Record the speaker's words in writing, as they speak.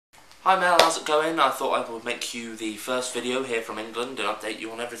Hi Mel, how's it going? I thought I would make you the first video here from England and update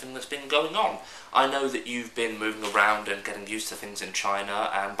you on everything that's been going on. I know that you've been moving around and getting used to things in China,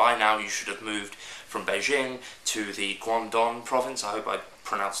 and by now you should have moved from Beijing to the Guangdong province, I hope I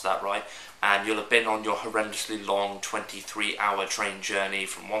pronounced that right, and you'll have been on your horrendously long 23-hour train journey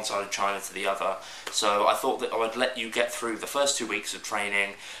from one side of China to the other. So I thought that I would let you get through the first 2 weeks of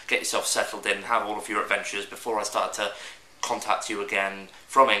training, get yourself settled in, have all of your adventures before I start to contact you again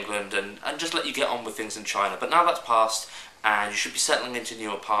from England and just let you get on with things in China. But now that's passed, and you should be settling into a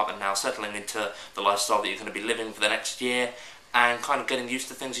new apartment now, settling into the lifestyle that you're going to be living for the next year, and kind of getting used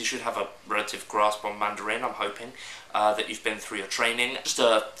to things. You should have a relative grasp on Mandarin, I'm hoping, that you've been through your training. Just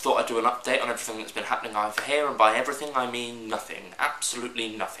thought I'd do an update on everything that's been happening over here, and by everything I mean nothing.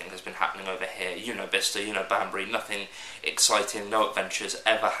 Absolutely nothing has been happening over here. You know Bicester, you know Banbury, nothing exciting, no adventures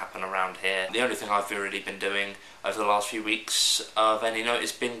ever happen around here. The only thing I've really been doing over the last few weeks of any note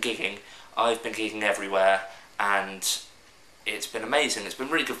has been gigging. I've been gigging everywhere, and it's been amazing. It's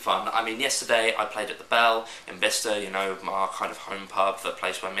been really good fun. I mean, yesterday I played at the Bell in Bicester, you know, our kind of home pub, the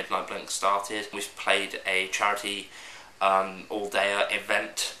place where Midnight Blink started. We've played a charity all-day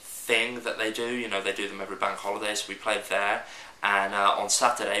event thing that they do. You know, they do them every bank holiday, so we played there. And on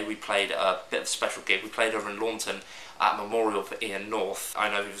Saturday we played a bit of a special gig. We played over in Launton at a memorial for Ian North. I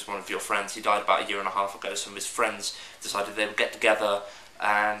know he was one of your friends. He died about a year and a half ago. Some of his friends decided they would get together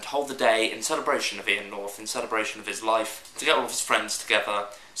and hold the day in celebration of Ian North, in celebration of his life, to get all of his friends together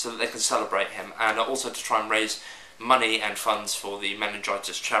so that they can celebrate him, and also to try and raise money and funds for the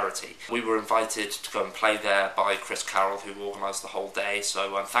meningitis charity. We were invited to go and play there by Chris Carroll, who organised the whole day,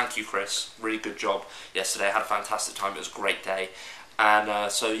 so thank you Chris, really good job yesterday. I had a fantastic time, it was a great day.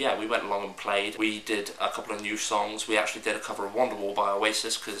 And so yeah, we went along and played. We did a couple of new songs. We actually did a cover of Wonderwall by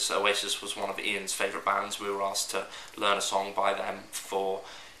Oasis, because Oasis was one of Ian's favourite bands. We were asked to learn a song by them for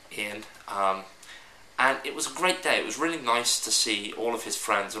Ian. And it was a great day. It was really nice to see all of his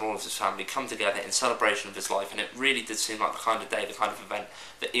friends and all of his family come together in celebration of his life, and it really did seem like the kind of day, the kind of event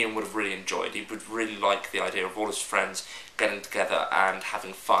that Ian would have really enjoyed. He would really like the idea of all his friends getting together and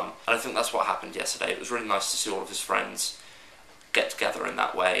having fun. And I think that's what happened yesterday. It was really nice to see all of his friends get together in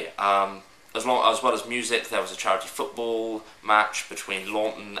that way. As well as music, there was a charity football match between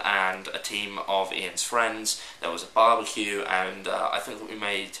Launton and a team of Ian's friends. There was a barbecue, and I think that we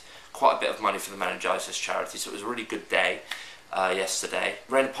made quite a bit of money for the meningitis charity, so it was a really good day yesterday.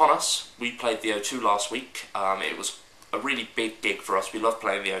 Rain upon us. We played the O2 last week. It was a really big gig for us. We love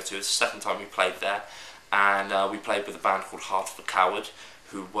playing the O2. It's the second time we played there, and we played with a band called Heart of the Coward,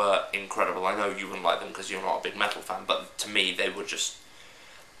 who were incredible. I know you wouldn't like them because you're not a big metal fan, but to me they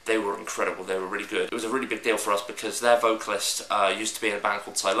were incredible. They were really good. It was a really big deal for us because their vocalist used to be in a band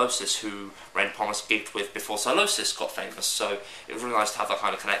called Sylosis, who Rain Upon Us gigged with before Sylosis got famous, so it was really nice to have that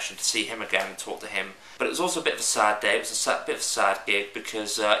kind of connection, to see him again and talk to him. But it was also a bit of a sad day. It was a bit of a sad gig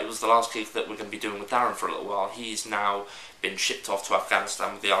because it was the last gig that we're going to be doing with Darren for a little while. He's now been shipped off to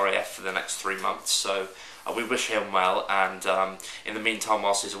Afghanistan with the RAF for the next 3 months, so we wish him well, and in the meantime,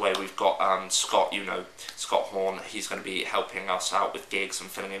 whilst he's away, we've got Scott, you know, Scott Horn. He's going to be helping us out with gigs and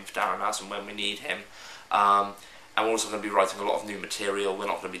filling in for Darren as and when we need him. And we're also going to be writing a lot of new material. We're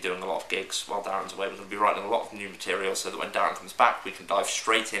not going to be doing a lot of gigs while Darren's away. We're going to be writing a lot of new material so that when Darren comes back, we can dive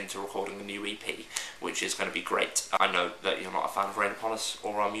straight into recording a new EP, which is going to be great. I know that you're not a fan of Rain Upon Us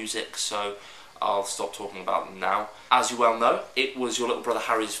or our music, so I'll stop talking about them now. As you well know, it was your little brother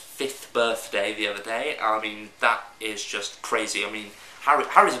Harry's 5th birthday the other day. I mean, that is just crazy. I mean,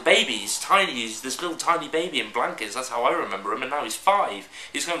 Harry's a baby, he's tiny, he's this little tiny baby in blankets, that's how I remember him, and now he's 5.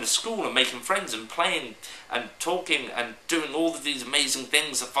 He's going to school and making friends and playing and talking and doing all of these amazing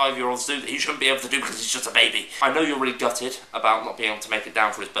things that 5-year-olds do that he shouldn't be able to do because he's just a baby. I know you're really gutted about not being able to make it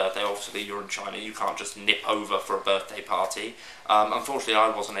down for his birthday. Obviously you're in China, you can't just nip over for a birthday party. Unfortunately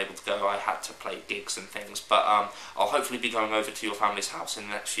I wasn't able to go, I had to play gigs and things, but I'll hopefully be going over to your family's house in the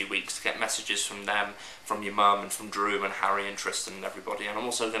next few weeks to get messages from them, from your mum and from Drew and Harry and Tristan and everybody, and I'm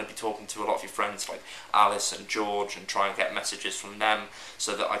also going to be talking to a lot of your friends like Alice and George and try and get messages from them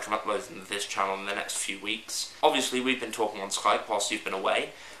so that I can upload them to this channel in the next few weeks. Obviously we've been talking on Skype whilst you've been away.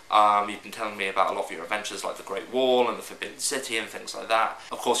 You've been telling me about a lot of your adventures like the Great Wall and the Forbidden City and things like that.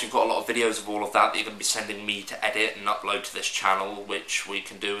 Of course you've got a lot of videos of all of that you're going to be sending me to edit and upload to this channel, which we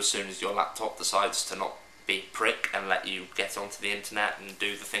can do as soon as your laptop decides to not be a prick and let you get onto the internet and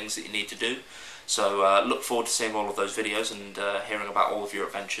do the things that you need to do. So look forward to seeing all of those videos and hearing about all of your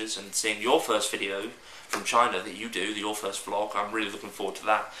adventures and seeing your first video from China that you do, your first vlog. I'm really looking forward to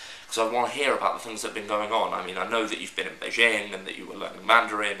that because I want to hear about the things that have been going on. I mean, I know that you've been in Beijing and that you were learning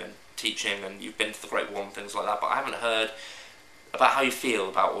Mandarin and teaching and you've been to the Great Wall and things like that, but I haven't heard about how you feel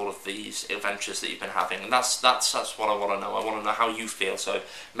about all of these adventures that you've been having, and that's what I want to know. I want to know how you feel, so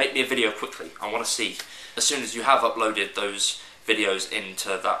make me a video quickly. I want to see, as soon as you have uploaded those videos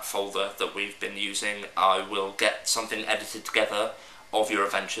into that folder that we've been using, I will get something edited together of your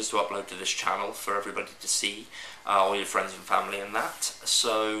adventures to upload to this channel for everybody to see, all your friends and family and that.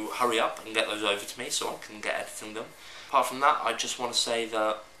 So hurry up and get those over to me so I can get editing them. Apart from that, I just want to say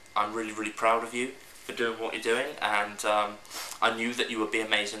that I'm really, really proud of you for doing what you're doing, and I knew that you would be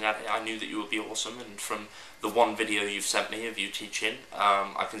amazing at it. I knew that you would be awesome, and from the one video you've sent me of you teaching,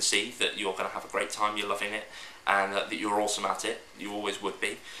 I can see that you're going to have a great time, you're loving it, and that you're awesome at it. You always would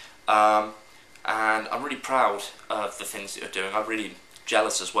be. And I'm really proud of the things that you're doing. I'm really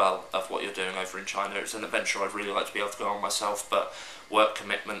jealous as well of what you're doing over in China. It's an adventure I'd really like to be able to go on myself, but work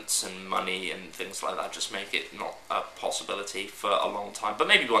commitments and money and things like that just make it not a possibility for a long time. But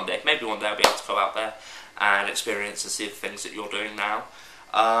maybe one day I'll be able to go out there and experience and see the things that you're doing now.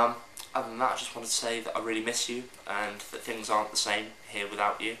 Other than that, I just wanted to say that I really miss you, and that things aren't the same here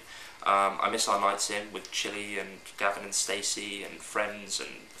without you. I miss our nights in with Chili and Gavin and Stacey and friends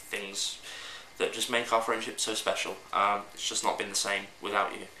and things that just make our friendship so special. It's just not been the same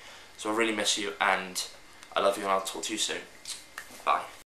without you. So I really miss you, and I love you, and I'll talk to you soon.